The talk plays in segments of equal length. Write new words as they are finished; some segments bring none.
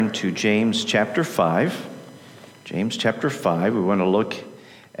turn to James chapter 5. James chapter 5, we want to look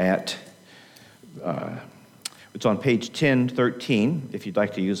at, it's on page 1013, if you'd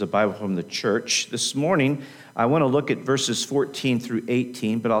like to use a Bible from the church. This morning, I want to look at verses 14 through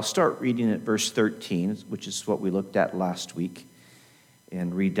 18, but I'll start reading at verse 13, which is what we looked at last week,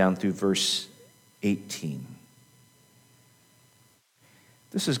 and read down through verse 18.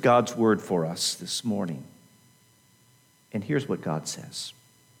 This is God's word for us this morning. And here's what God says.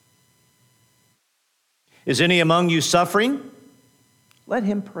 Is any among you suffering? Let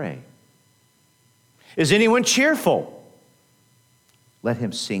him pray. Is anyone cheerful? Let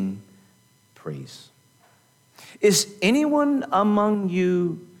him sing praise. Is anyone among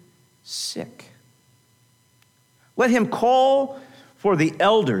you sick? Let him call for the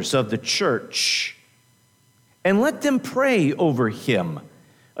elders of the church, and let them pray over him,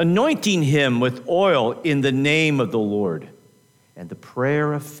 anointing him with oil in the name of the Lord. And the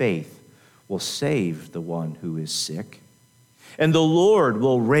prayer of faith will save the one who is sick, and the Lord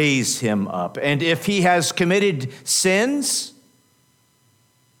will raise him up. And if he has committed sins,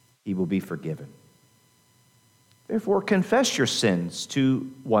 he will be forgiven. Therefore, confess your sins to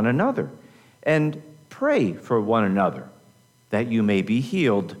one another and pray for one another that you may be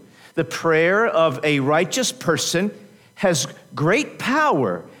healed. The prayer of a righteous person has great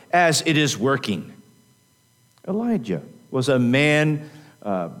power as it is working. Elijah was a man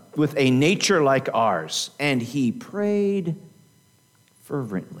with a nature like ours, and he prayed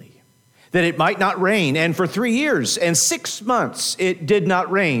fervently that it might not rain. And for 3 years and 6 months it did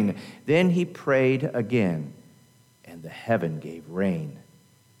not rain. Then he prayed again, and the heaven gave rain,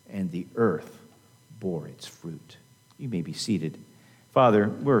 and the earth bore its fruit. You may be seated. Father,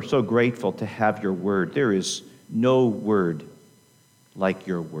 we're so grateful to have your word. There is no word like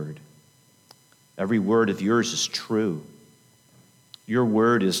your word. Every word of yours is true. Your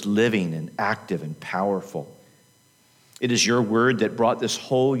word is living and active and powerful. It is your word that brought this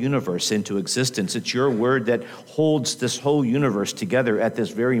whole universe into existence. It's your word that holds this whole universe together at this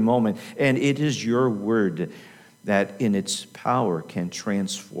very moment. And it is your word that in its power can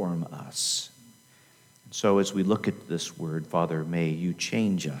transform us. So as we look at this word, Father, may you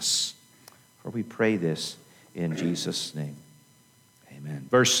change us. For we pray this in Jesus' name. Amen.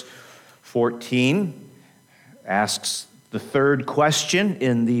 Verse 14 asks the third question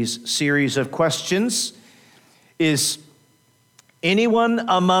in these series of questions. Is anyone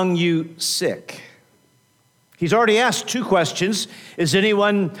among you sick? He's already asked 2 questions. Is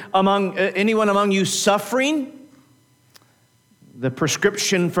anyone among you suffering? The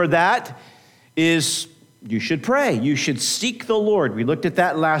prescription for that is you should pray. You should seek the Lord. We looked at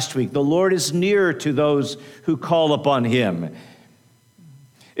that last week. The Lord is near to those who call upon him.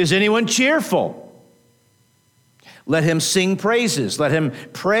 Is anyone cheerful? Let him sing praises. Let him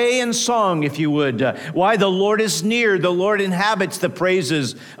pray in song, if you would. Why? The Lord is near. The Lord inhabits the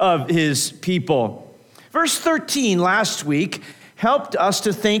praises of his people. Verse 13 last week helped us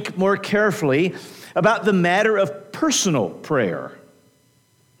to think more carefully about the matter of personal prayer.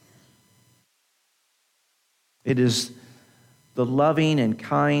 It is the loving and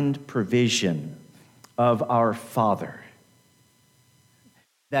kind provision of our Father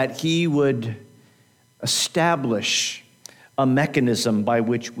that he would establish a mechanism by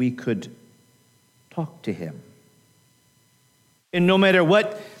which we could talk to him. And no matter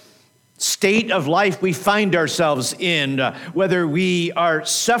what state of life we find ourselves in, whether we are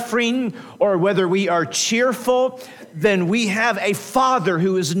suffering or whether we are cheerful, then we have a Father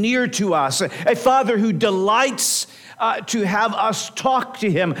who is near to us, a Father who delights to have us talk to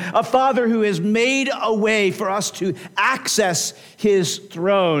him, a Father who has made a way for us to access his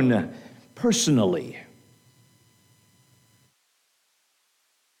throne personally.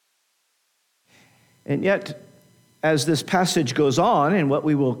 And yet, as this passage goes on, and what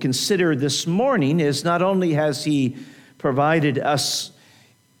we will consider this morning is not only has he provided us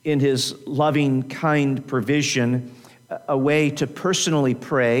in his loving, kind provision a way to personally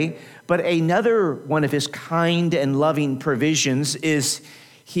pray, but another one of his kind and loving provisions is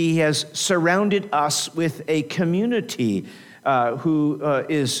he has surrounded us with a community who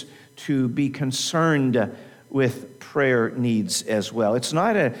is to be concerned with prayer needs as well. It's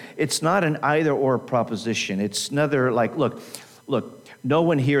not an either-or proposition. It's another like, look, no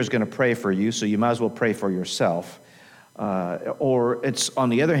one here is going to pray for you, so you might as well pray for yourself. Or it's, on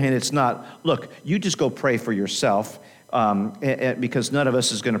the other hand, it's not, look, you just go pray for yourself because none of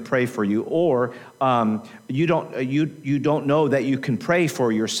us is going to pray for you. Or you don't know that you can pray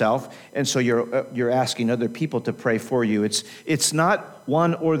for yourself, and so you're asking other people to pray for you. It's not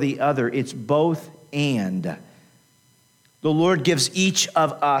one or the other. It's both and. The Lord gives each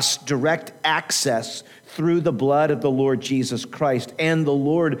of us direct access through the blood of the Lord Jesus Christ, and the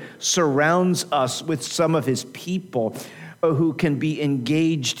Lord surrounds us with some of his people who can be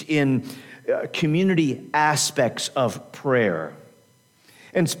engaged in community aspects of prayer.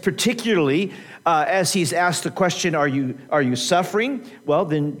 And particularly, as he's asked the question, are you suffering? Well,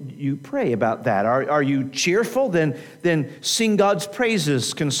 then you pray about that. Are you cheerful? Then sing God's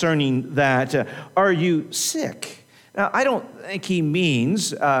praises concerning that. Are you sick? Now, I don't think he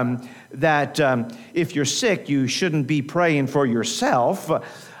means that if you're sick, you shouldn't be praying for yourself.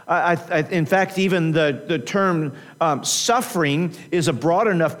 In fact, even the term suffering is a broad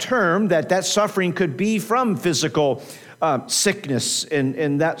enough term that suffering could be from physical sickness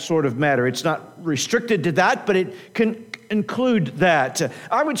and that sort of matter. It's not restricted to that, but it can include that.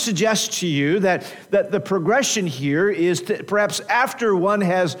 I would suggest to you that the progression here is that perhaps after one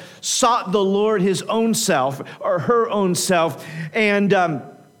has sought the Lord his own self or her own self, and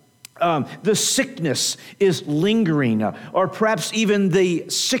the sickness is lingering, or perhaps even the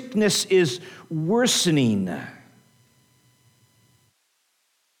sickness is worsening.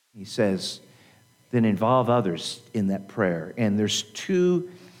 He says, then involve others in that prayer. And there's two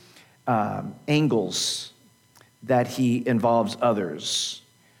angles that he involves others.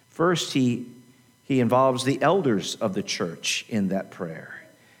 First, he involves the elders of the church in that prayer.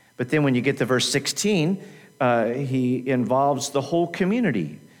 But then when you get to verse 16, he involves the whole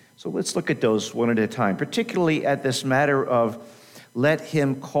community. So let's look at those one at a time, particularly at this matter of let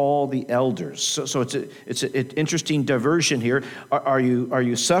him call the elders. So it's an interesting diversion here. Are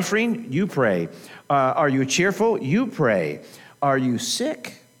you suffering? You pray. Are you cheerful? You pray. Are you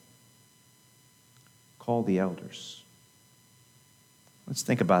sick? Call the elders. Let's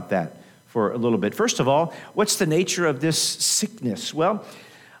think about that for a little bit. First of all, what's the nature of this sickness? Well,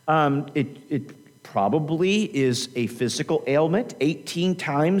 it probably is a physical ailment. 18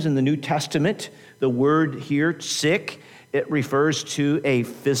 times in the New Testament, the word here, sick, it refers to a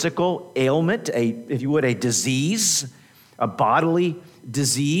physical ailment, if you would, a disease, a bodily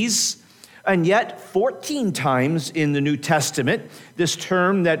disease. And yet, 14 times in the New Testament, this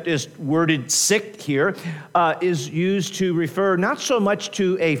term that is worded sick here is used to refer not so much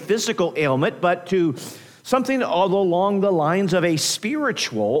to a physical ailment, but to something along the lines of a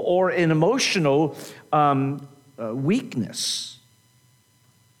spiritual or an emotional weakness.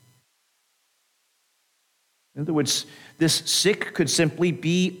 In other words, this sick could simply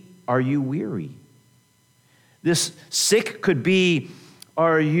be, are you weary? This sick could be,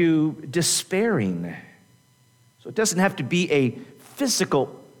 are you despairing? So it doesn't have to be a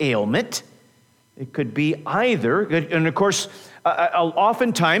physical ailment. It could be either. And of course,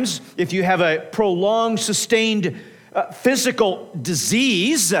 oftentimes, if you have a prolonged, sustained physical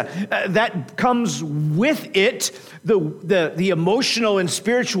disease, that comes with it the emotional and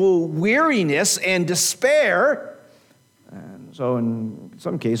spiritual weariness and despair. And so in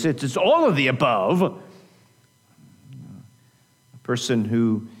some cases, it's all of the above. A person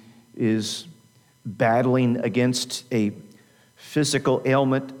who is battling against a physical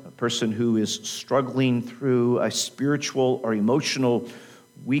ailment, a person who is struggling through a spiritual or emotional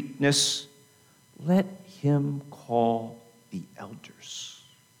weakness, let him call the elders.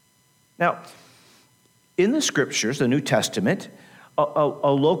 Now, in the scriptures, the New Testament,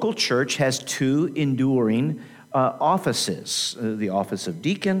 a local church has two enduring offices, the office of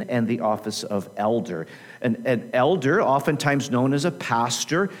deacon and the office of elder. An elder, oftentimes known as a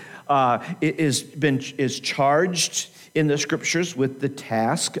pastor, is charged in the scriptures with the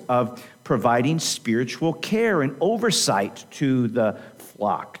task of providing spiritual care and oversight to the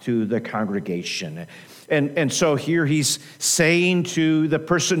flock, to the congregation. And so here he's saying to the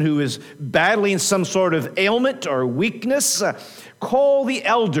person who is battling some sort of ailment or weakness, call the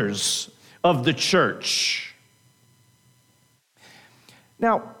elders of the church.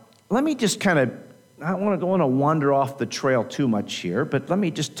 Now, let me just I don't want to wander off the trail too much here, but let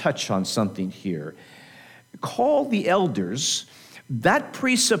me just touch on something here. Call the elders, that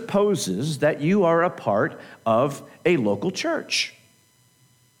presupposes that you are a part of a local church.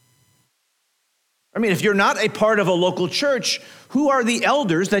 I mean, if you're not a part of a local church, who are the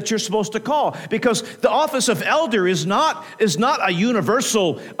elders that you're supposed to call? Because the office of elder is not a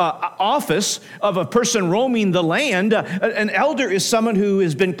universal office of a person roaming the land. An elder is someone who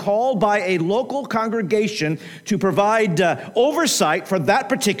has been called by a local congregation to provide oversight for that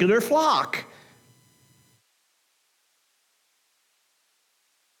particular flock.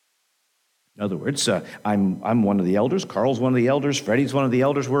 In other words, I'm one of the elders. Carl's one of the elders. Freddie's one of the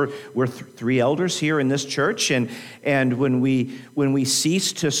elders. We're three elders here in this church, and when we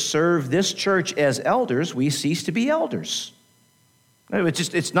cease to serve this church as elders, we cease to be elders.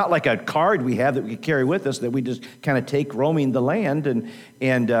 It's not like a card we have that we carry with us that we just kind of take roaming the land,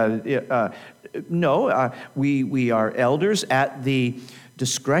 no, we are elders at the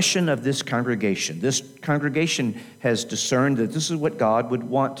discretion of this congregation. This congregation has discerned that this is what God would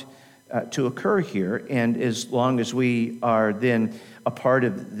want to occur here, and as long as we are then a part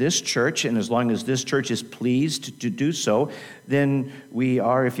of this church, and as long as this church is pleased to do so, then we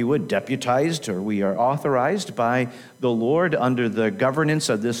are, if you would, deputized, or we are authorized by the Lord under the governance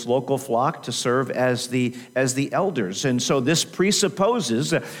of this local flock to serve as the elders. And so this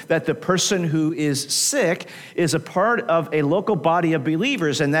presupposes that the person who is sick is a part of a local body of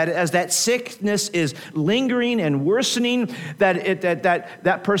believers, and that as that sickness is lingering and worsening,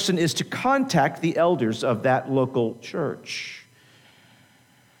 that person is to contact the elders of that local church.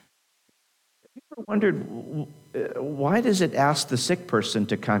 Wondered, why does it ask the sick person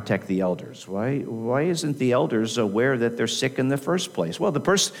to contact the elders? Why isn't the elders aware that they're sick in the first place? Well,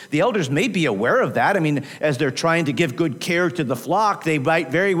 the elders may be aware of that. I mean, as they're trying to give good care to the flock, they might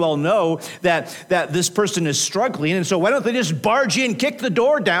very well know that this person is struggling, and so why don't they just barge in, kick the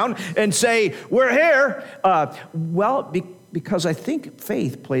door down, and say, "We're here"? Because I think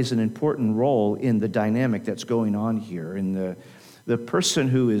faith plays an important role in the dynamic that's going on here, and the person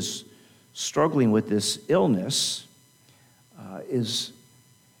who is struggling with this illness is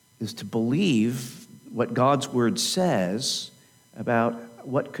to believe what God's word says about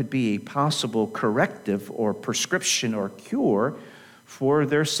what could be a possible corrective or prescription or cure for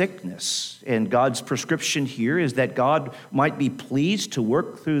their sickness. And God's prescription here is that God might be pleased to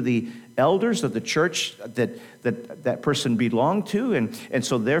work through the elders of the church that person belonged to. And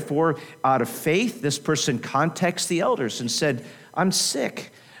so therefore, out of faith, this person contacts the elders and said, "I'm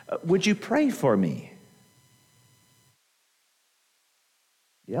sick. Would you pray for me?"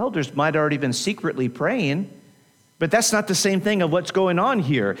 The elders might have already been secretly praying, but that's not the same thing of what's going on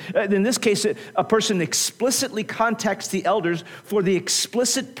here. In this case, a person explicitly contacts the elders for the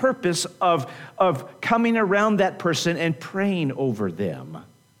explicit purpose of coming around that person and praying over them.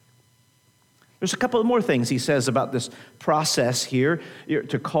 There's a couple of more things he says about this process here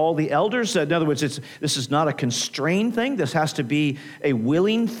to call the elders. In other words, this is not a constrained thing. This has to be a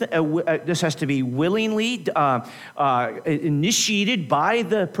willing. This has to be willingly initiated by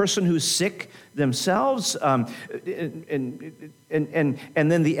the person who's sick themselves, and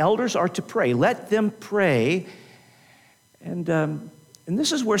then the elders are to pray. Let them pray, and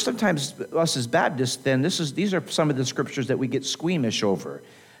this is where sometimes us as Baptists, then these are some of the scriptures that we get squeamish over.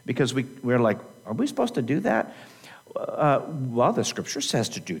 Because we're like, are we supposed to do that? Well, the scripture says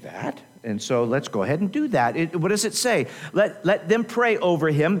to do that, and so let's go ahead and do that. What does it say? Let them pray over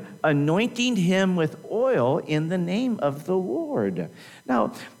him, anointing him with oil in the name of the Lord.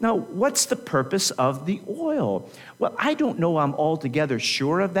 Now, what's the purpose of the oil? Well, I don't know I'm altogether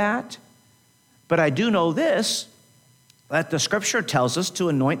sure of that, but I do know this, that the scripture tells us to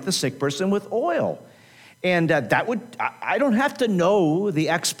anoint the sick person with oil. And I don't have to know the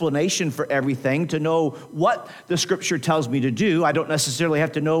explanation for everything to know what the scripture tells me to do. I don't necessarily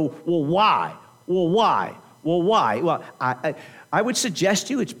have to know, why? Well, I would suggest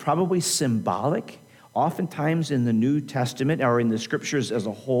to you it's probably symbolic. Oftentimes in the New Testament or in the scriptures as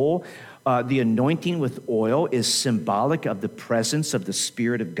a whole, the anointing with oil is symbolic of the presence of the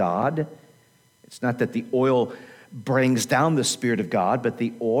Spirit of God. It's not that the oil brings down the Spirit of God, but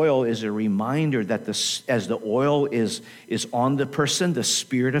the oil is a reminder that as the oil is on the person, the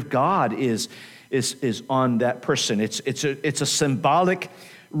Spirit of God is on that person. It's a symbolic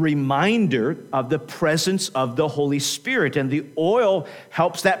reminder of the presence of the Holy Spirit, and the oil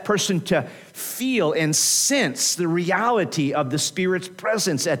helps that person to feel and sense the reality of the Spirit's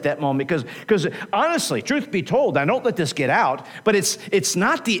presence at that moment. Because honestly, truth be told, I don't let this get out, but it's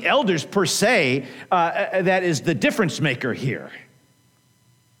not the elders per se that is the difference maker here.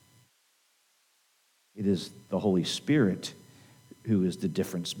 It is the Holy Spirit who is the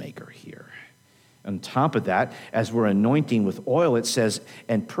difference maker here. On top of that, as we're anointing with oil, it says,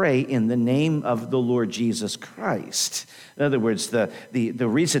 and pray in the name of the Lord Jesus Christ. In other words, the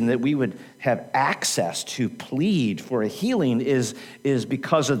reason that we would have access to plead for a healing is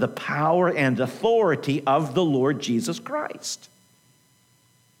because of the power and authority of the Lord Jesus Christ.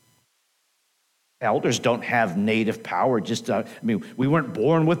 Elders don't have native power. We weren't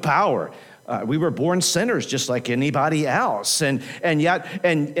born with power. We were born sinners just like anybody else. And yet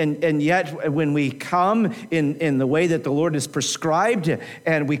when we come in the way that the Lord has prescribed,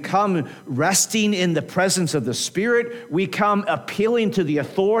 and we come resting in the presence of the Spirit, we come appealing to the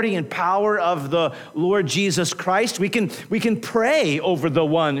authority and power of the Lord Jesus Christ. We can pray over the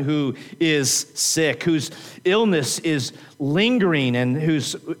one who is sick, whose illness is lingering and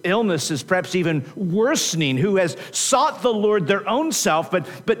whose illness is perhaps even worsening, who has sought the Lord their own self,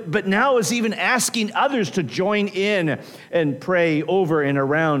 but now is even asking others to join in and pray over and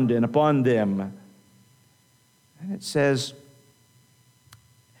around and upon them. And it says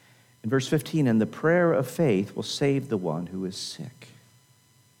in verse 15, and the prayer of faith will save the one who is sick.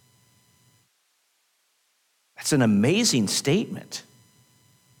 That's an amazing statement.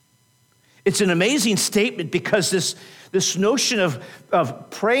 It's an amazing statement because this notion of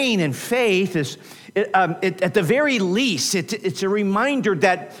praying in faith is, at the very least, it's a reminder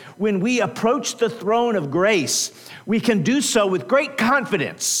that when we approach the throne of grace, we can do so with great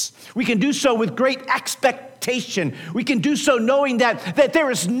confidence. We can do so with great expectation. We can do so knowing that there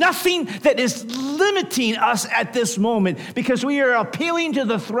is nothing that is limiting us at this moment, because we are appealing to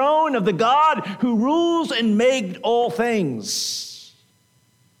the throne of the God who rules and made all things.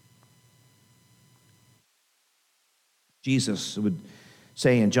 Jesus would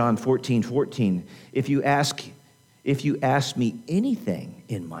say in John 14:14, if you ask me anything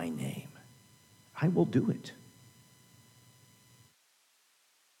in my name, I will do it.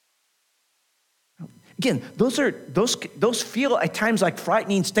 Again, those feel at times like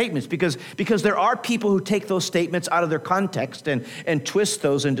frightening statements because there are people who take those statements out of their context and twist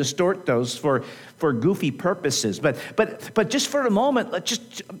those and distort those for goofy purposes. But just for a moment, let's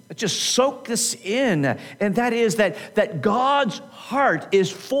just soak this in, and that is that God's heart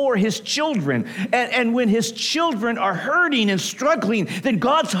is for his children. And when his children are hurting and struggling, then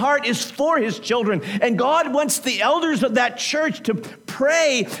God's heart is for his children. And God wants the elders of that church to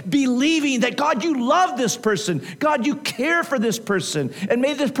pray, believing that, God, you love this person. God, you care for this person. And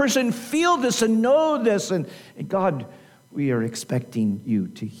may this person feel this and know this. And God, we are expecting you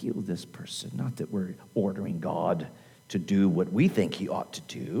to heal this person. Not that we're ordering God to do what we think he ought to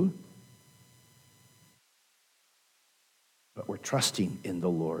do, but we're trusting in the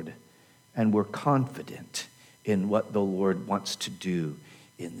Lord, and we're confident in what the Lord wants to do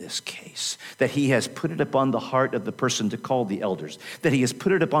in this case, that he has put it upon the heart of the person to call the elders, that he has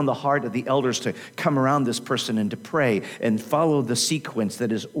put it upon the heart of the elders to come around this person and to pray and follow the sequence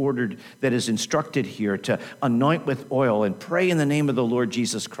that is ordered, that is instructed here, to anoint with oil and pray in the name of the Lord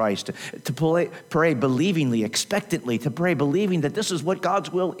Jesus Christ, to pray believingly, expectantly, to pray believing that this is what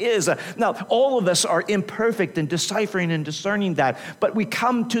God's will is. Now, all of us are imperfect in deciphering and discerning that, but we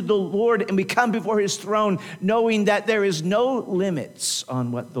come to the Lord and we come before his throne knowing that there is no limits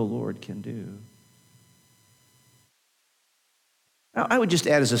on what the Lord can do. Now, I would just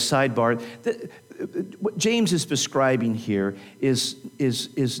add as a sidebar that what James is prescribing here is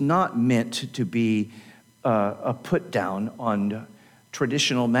not meant to be a put down on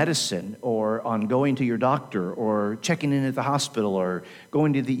traditional medicine or on going to your doctor or checking in at the hospital or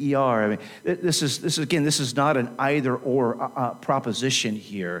going to the ER. I mean, this is not an either or proposition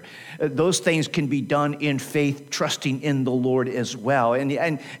here. Those things can be done in faith, trusting in the Lord as well. And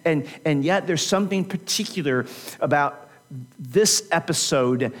yet there's something particular about this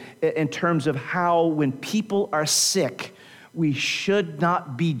episode in terms of how when people are sick, we should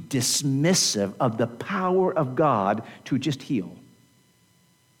not be dismissive of the power of God to just heal.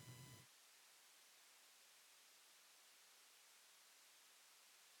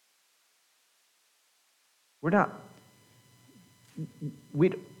 We don't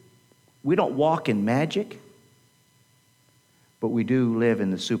walk in magic, but we do live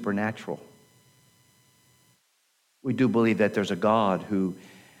in the supernatural. We do believe that there's a God who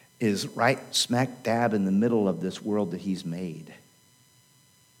is right smack dab in the middle of this world that he's made.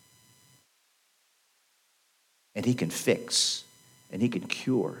 And he can fix, and he can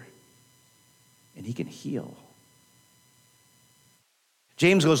cure, and he can heal.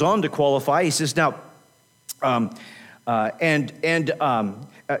 James goes on to qualify. He says, now, the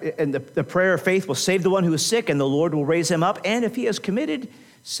prayer of faith will save the one who is sick, and the Lord will raise him up. And if he has committed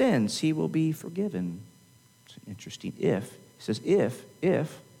sins, he will be forgiven. It's an interesting if. He says,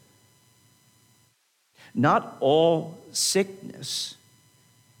 if. Not all sickness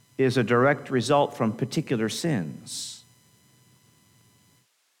is a direct result from particular sins.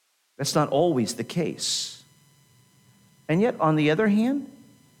 That's not always the case. And yet, on the other hand,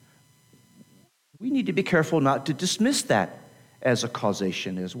 we need to be careful not to dismiss that as a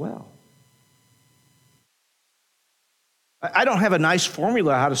causation as well. I don't have a nice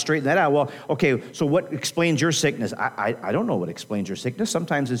formula how to straighten that out. Well, okay, so what explains your sickness? I don't know what explains your sickness.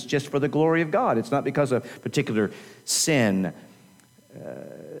 Sometimes it's just for the glory of God. It's not because of particular sin.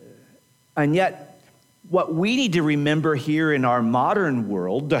 And yet, what we need to remember here in our modern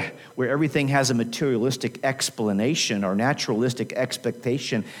world, where everything has a materialistic explanation or naturalistic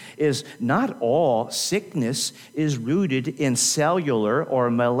expectation, is not all sickness is rooted in cellular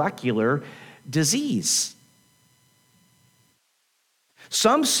or molecular disease.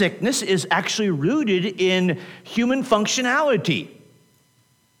 Some sickness is actually rooted in human functionality.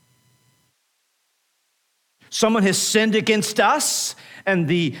 Someone has sinned against us, and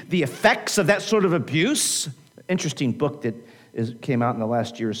the effects of that sort of abuse. Interesting book that came out in the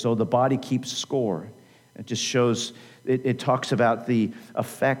last year or so, The Body Keeps Score. It just shows, it talks about the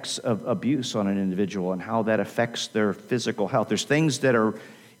effects of abuse on an individual and how that affects their physical health. There's things that are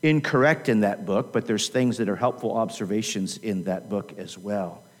incorrect in that book, but there's things that are helpful observations in that book as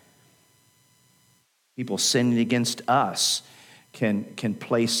well. People sinning against us can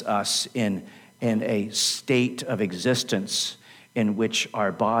place us in a state of existence in which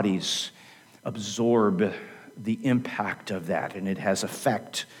our bodies absorb the impact of that, and it has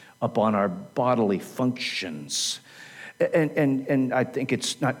effect upon our bodily functions. And I think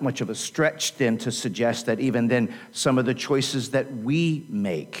it's not much of a stretch then to suggest that even then some of the choices that we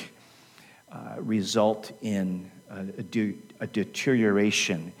make result in a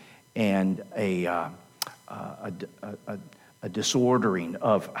deterioration and a disordering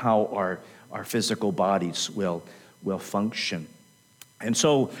of how our physical bodies will function. And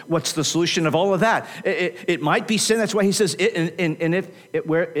so what's the solution of all of that? It might be sin. That's why he says,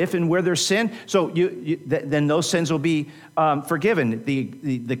 if and where there's sin, so then those sins will be forgiven.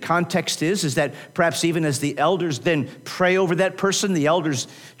 The context is that perhaps even as the elders then pray over that person, the elders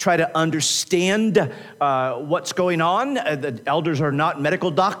try to understand what's going on. The elders are not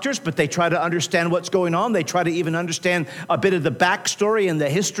medical doctors, but they try to understand what's going on. They try to even understand a bit of the backstory and the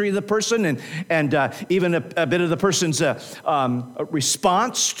history of the person, and even a bit of the person's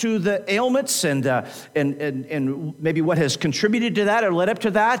response to the ailments, and maybe what has contributed to that or led up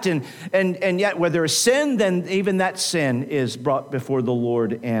to that, and yet where there is sin, then even that sin is brought before the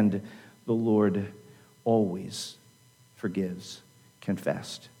Lord, and the Lord always forgives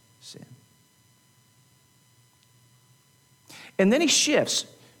confessed sin. And then he shifts,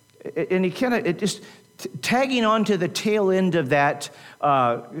 and he just tagging on to the tail end of that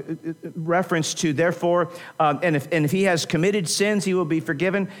reference to therefore, and if he has committed sins, he will be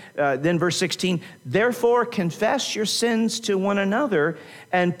forgiven. Then verse 16, therefore confess your sins to one another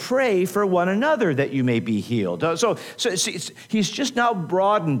and pray for one another that you may be healed. So he's just now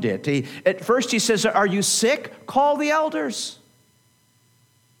broadened it. At first he says, are you sick? Call the elders.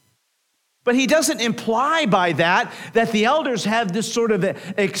 But he doesn't imply by that the elders have this sort of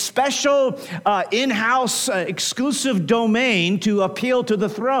a special in-house exclusive domain to appeal to the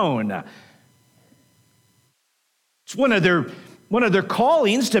throne. It's one of their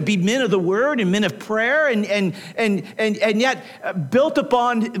callings to be men of the word and men of prayer, and yet built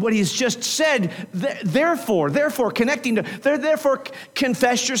upon what he's just said. Therefore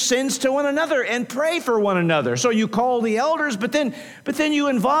confess your sins to one another and pray for one another. So you call the elders, but then you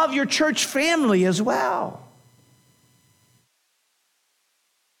involve your church family as well.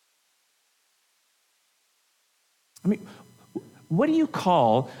 I mean, what do you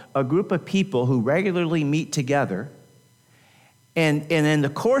call a group of people who regularly meet together? And in the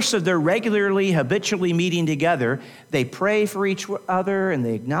course of their habitually meeting together, they pray for each other, and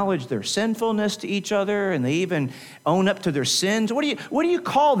they acknowledge their sinfulness to each other, and they even own up to their sins. What do you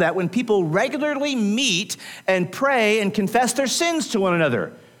call that when people regularly meet and pray and confess their sins to one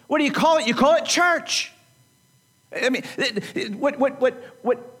another? What do you call it? You call it church. I mean,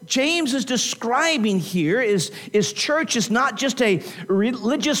 what James is describing here is church is not just a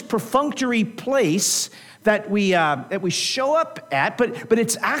religious perfunctory place that we show up at, but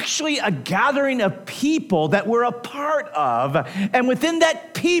it's actually a gathering of people that we're a part of. And within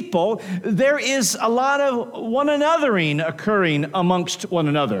that people, there is a lot of one anothering occurring amongst one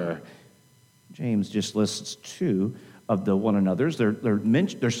another. James just lists two of the one another's.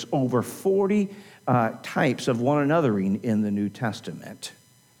 There's over 40 types of one anothering in the New Testament.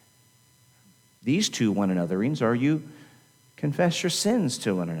 These two one anotherings are you confess your sins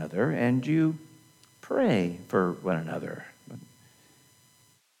to one another and you pray for one another.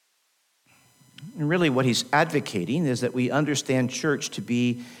 And really what he's advocating is that we understand church to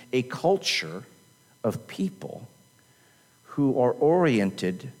be a culture of people who are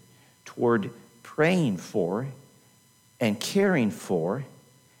oriented toward praying for and caring for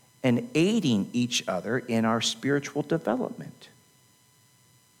and aiding each other in our spiritual development.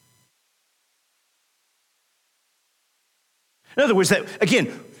 In other words, that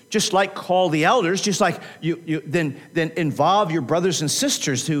again, just like call the elders, just like you then involve your brothers and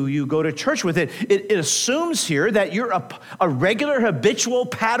sisters who you go to church with. It assumes here that you're a regular, habitual,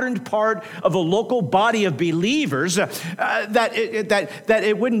 patterned part of a local body of believers. That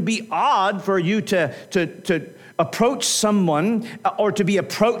it wouldn't be odd for you to approach someone or to be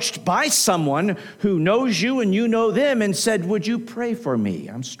approached by someone who knows you and you know them and said, "Would you pray for me?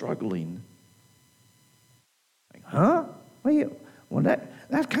 I'm struggling." Like, huh? Well,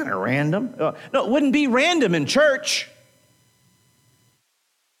 that's kind of random. No, it wouldn't be random in church.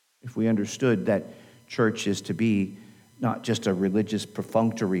 If we understood that church is to be not just a religious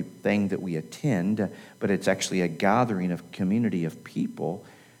perfunctory thing that we attend, but it's actually a gathering of community of people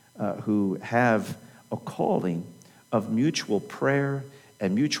who have a calling of mutual prayer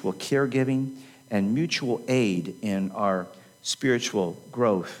and mutual caregiving and mutual aid in our spiritual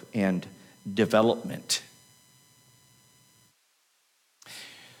growth and development.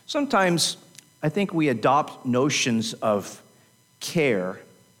 Sometimes I think we adopt notions of care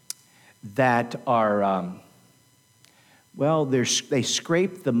that are, they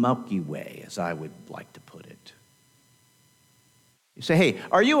scrape the Milky Way, as I would like to put it. You say, "Hey,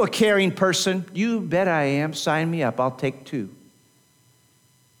 are you a caring person?" "You bet I am. Sign me up. I'll take 2.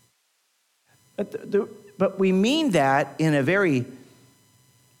 But we mean that in a very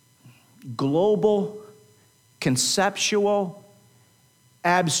global, conceptual,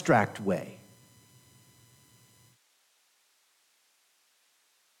 abstract way.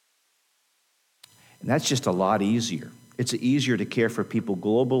 And that's just a lot easier. It's easier to care for people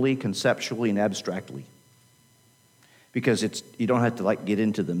globally, conceptually, and abstractly. Because you don't have to get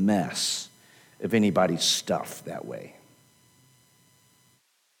into the mess of anybody's stuff that way.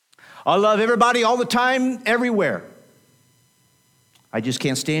 I love everybody all the time, everywhere. I just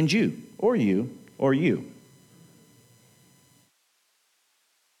can't stand you, or you, or you.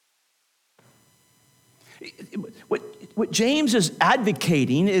 What James is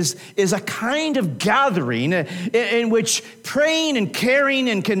advocating is a kind of gathering in which praying and caring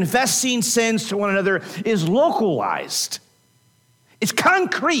and confessing sins to one another is localized. It's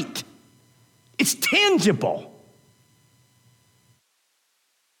concrete. It's tangible.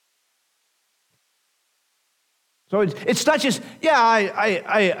 So it's not just,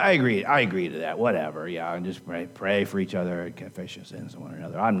 I agree to that, whatever. Yeah, and just pray for each other and confess your sins to one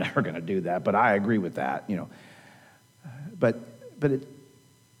another. I'm never going to do that, but I agree with that, But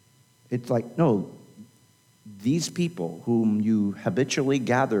it's like, no, these people whom you habitually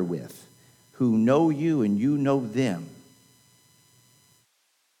gather with, who know you and you know them,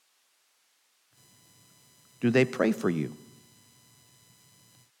 do they pray for you?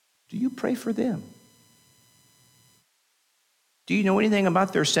 Do you pray for them? Do you know anything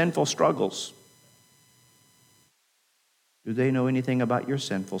about their sinful struggles? Do they know anything about your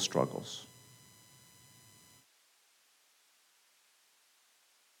sinful struggles?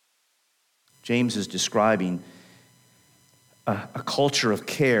 James is describing a culture of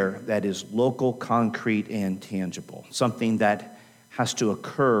care that is local, concrete, and tangible, something that has to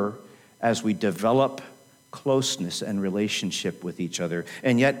occur as we develop closeness and relationship with each other.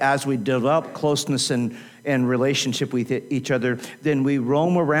 And yet, as we develop closeness and relationship with each other, then we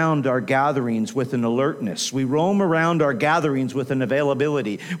roam around our gatherings with an alertness. We roam around our gatherings with an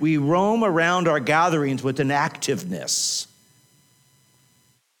availability. We roam around our gatherings with an activeness.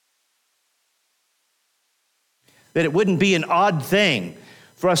 That it wouldn't be an odd thing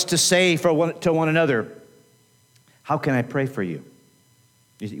for us to say to one another, "How can I pray for you?"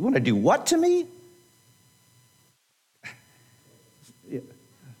 You want to do what to me?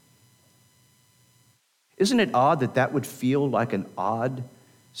 Isn't it odd that would feel like an odd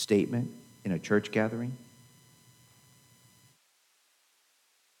statement in a church gathering?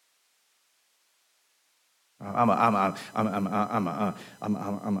 I'm a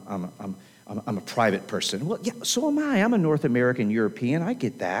private person. Well, yeah, so am I. I'm a North American European. I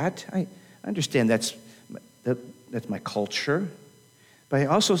get that. I understand that's my culture. But I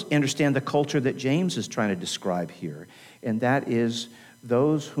also understand the culture that James is trying to describe here, and that is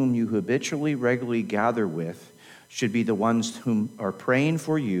those whom you habitually, regularly gather with should be the ones whom are praying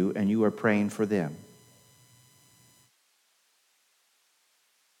for you and you are praying for them.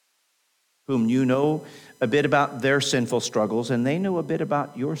 Whom you know a bit about their sinful struggles and they know a bit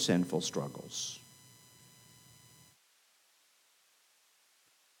about your sinful struggles.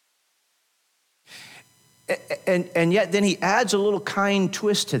 And yet then he adds a little kind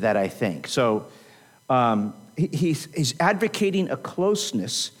twist to that, I think. So he's advocating a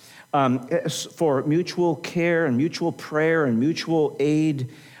closeness for mutual care and mutual prayer and mutual aid.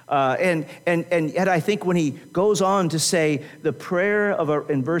 And yet I think when he goes on to say the prayer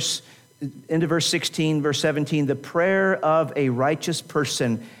into verse 16, verse 17, the prayer of a righteous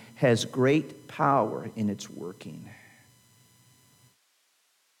person has great power in its working.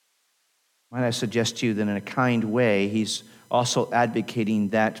 Might I suggest to you that in a kind way, he's also advocating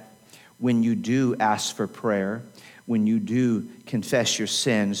that when you do ask for prayer, when you do confess your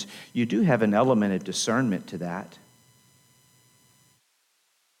sins, you do have an element of discernment to that.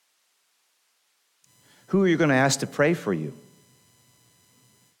 Who are you going to ask to pray for you?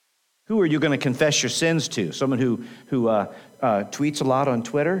 Who are you going to confess your sins to? Someone who tweets a lot on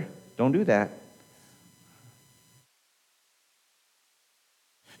Twitter? Don't do that.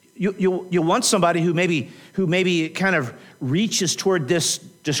 You want somebody who maybe kind of reaches toward this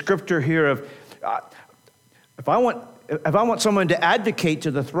descriptor here of if I want someone to advocate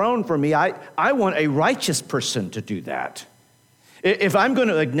to the throne for me, I want a righteous person to do that. If I'm going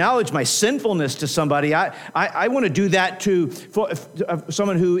to acknowledge my sinfulness to somebody, I want to do that for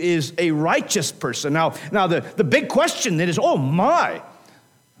someone who is a righteous person. Now the big question then is, oh my,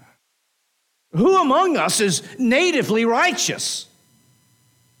 who among us is natively righteous?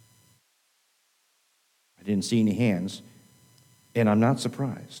 I didn't see any hands, and I'm not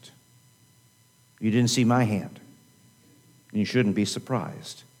surprised. You didn't see my hand, and you shouldn't be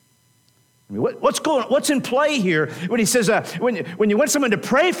surprised. I mean, what's in play here when he says, when you want someone to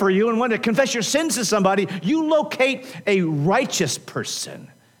pray for you and want to confess your sins to somebody, you locate a righteous person.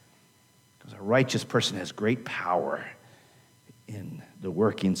 Because a righteous person has great power in the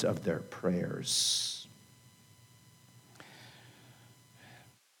workings of their prayers.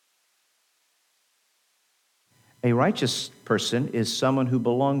 A righteous person is someone who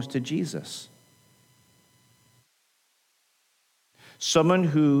belongs to Jesus. Someone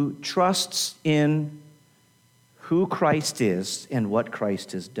who trusts in who Christ is and what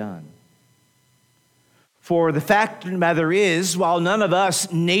Christ has done. For the fact of the matter is, while none of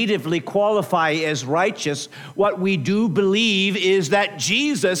us natively qualify as righteous, what we do believe is that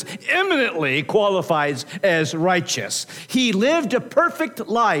Jesus eminently qualifies as righteous. He lived a perfect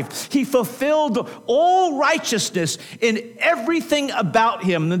life. He fulfilled all righteousness in everything about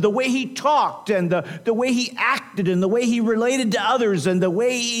him, and the way he talked, and the way he acted, and the way he related to others, and the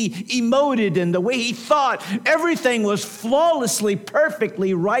way he emoted, and the way he thought. Everything was flawlessly,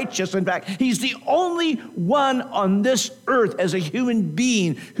 perfectly righteous. In fact, he's the only one on this earth as a human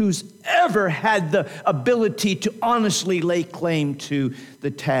being who's ever had the ability to honestly lay claim to the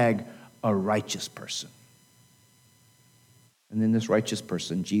tag, a righteous person. And then this righteous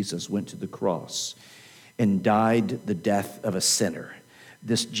person, Jesus, went to the cross and died the death of a sinner.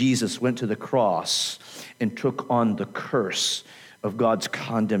 This Jesus went to the cross and took on the curse of God's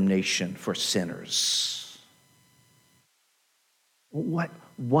condemnation for sinners.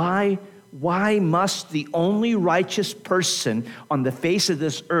 Why must the only righteous person on the face of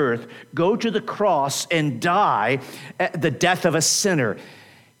this earth go to the cross and die the death of a sinner?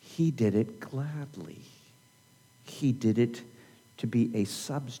 He did it gladly. He did it to be a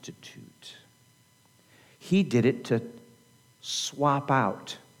substitute. He did it to swap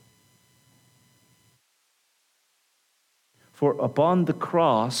out. For upon the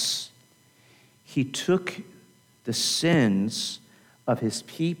cross, he took the sins of his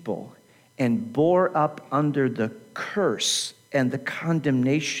people and bore up under the curse and the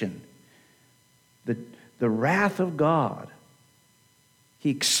condemnation, the wrath of God. He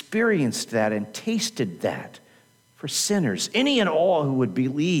experienced that and tasted that for sinners, any and all who would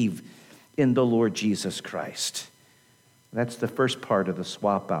believe in the Lord Jesus Christ. That's the first part of the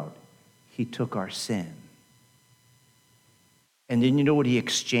swap out. He took our sin. And then you know what he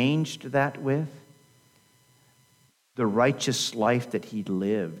exchanged that with? The righteous life that he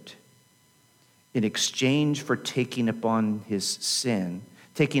lived. In exchange for taking upon his sin,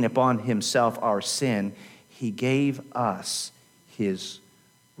 taking upon himself our sin, he gave us his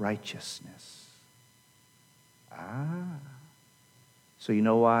righteousness. So you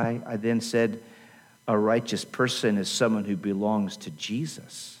know why I then said a righteous person is someone who belongs to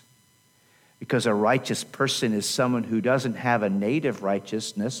Jesus? Because a righteous person is someone who doesn't have a native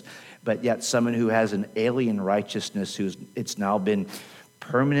righteousness, but yet someone who has an alien righteousness it's now been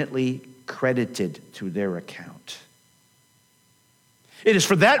permanently credited to their account. It is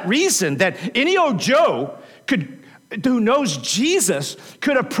for that reason that any old Joe who knows Jesus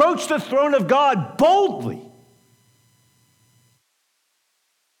could approach the throne of God boldly.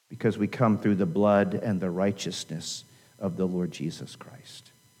 Because we come through the blood and the righteousness of the Lord Jesus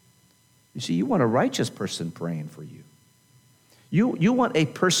Christ. You see, you want a righteous person praying for you. You want a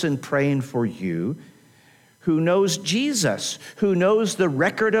person praying for you who knows Jesus, who knows the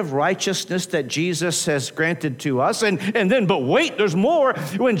record of righteousness that Jesus has granted to us. And then, but wait, there's more.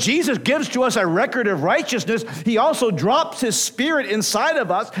 When Jesus gives to us a record of righteousness, he also drops his Spirit inside of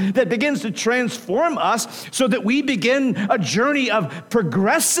us that begins to transform us so that we begin a journey of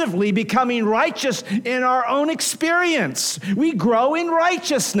progressively becoming righteous in our own experience. We grow in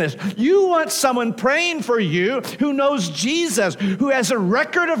righteousness. You want someone praying for you who knows Jesus, who has a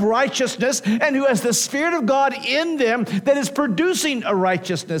record of righteousness, and who has the Spirit of God in them that is producing a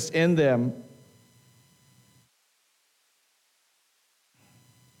righteousness in them.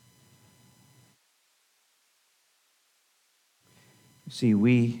 See,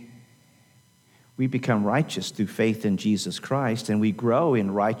 we become righteous through faith in Jesus Christ, and we grow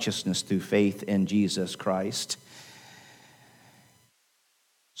in righteousness through faith in Jesus Christ.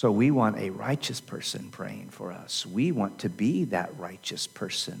 So we want a righteous person praying for us. We want to be that righteous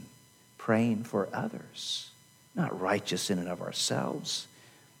person praying for others. Not righteous in and of ourselves,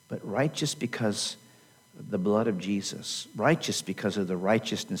 but righteous because of the blood of Jesus, righteous because of the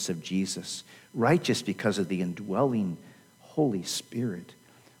righteousness of Jesus, righteous because of the indwelling Holy Spirit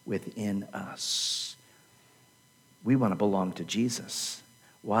within us. We want to belong to Jesus.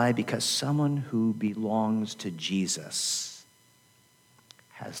 Why? Because someone who belongs to Jesus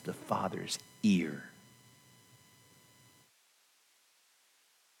has the Father's ear.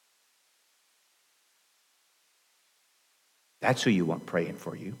 That's who you want praying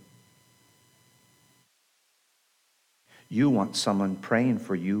for you. You want someone praying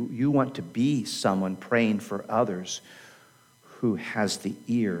for you. You want to be someone praying for others who has the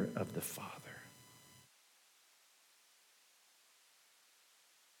ear of the Father.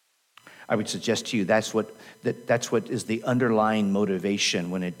 I would suggest to you that's what is the underlying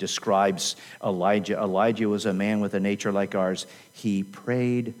motivation when it describes Elijah. Elijah was a man with a nature like ours. He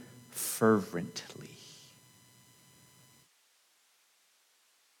prayed fervently.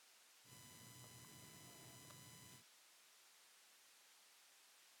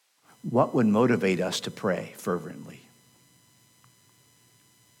 What would motivate us to pray fervently?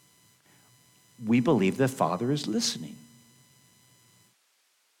 We believe the Father is listening.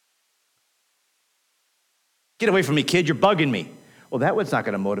 Get away from me, kid, you're bugging me. Well, that one's not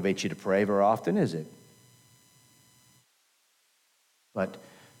going to motivate you to pray very often, is it? But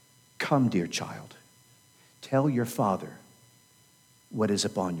come, dear child, tell your Father what is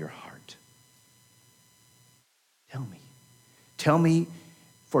upon your heart. Tell me. Tell me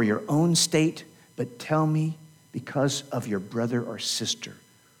for your own state, but tell me because of your brother or sister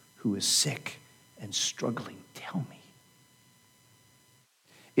who is sick and struggling. Tell me.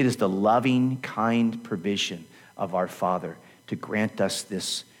 It is the loving, kind provision of our Father to grant us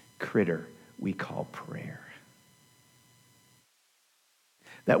this critter we call prayer.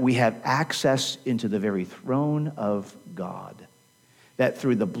 That we have access into the very throne of God. That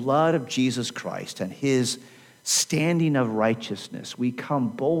through the blood of Jesus Christ and his standing of righteousness, we come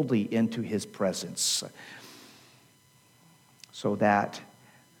boldly into his presence. So that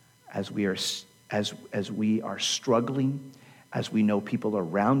as we are struggling, as we know people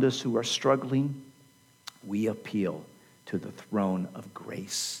around us who are struggling, we appeal to the throne of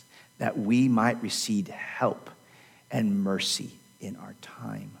grace that we might receive help and mercy in our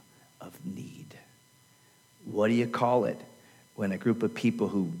time of need. What do you call it when a group of people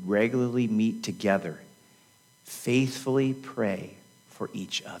who regularly meet together faithfully pray for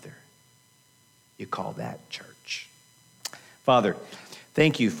each other? You call that church. Father,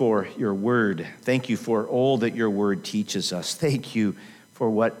 thank you for your word. Thank you for all that your word teaches us. Thank you for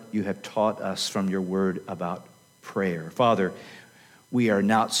what you have taught us from your word about prayer. Father, we are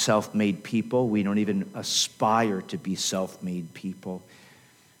not self-made people. We don't even aspire to be self-made people.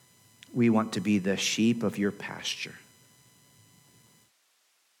 We want to be the sheep of your pasture.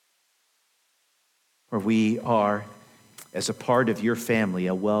 For we are, as a part of your family,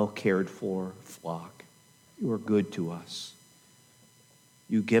 a well-cared-for flock. You are good to us.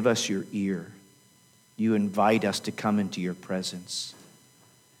 You give us your ear. You invite us to come into your presence.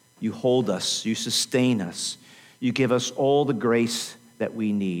 You hold us. You sustain us. You give us all the grace that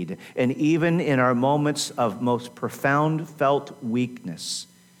we need. And even in our moments of most profound felt weakness,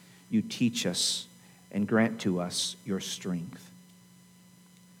 you teach us and grant to us your strength.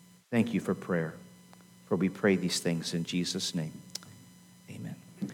 Thank you for prayer. For we pray these things in Jesus' name.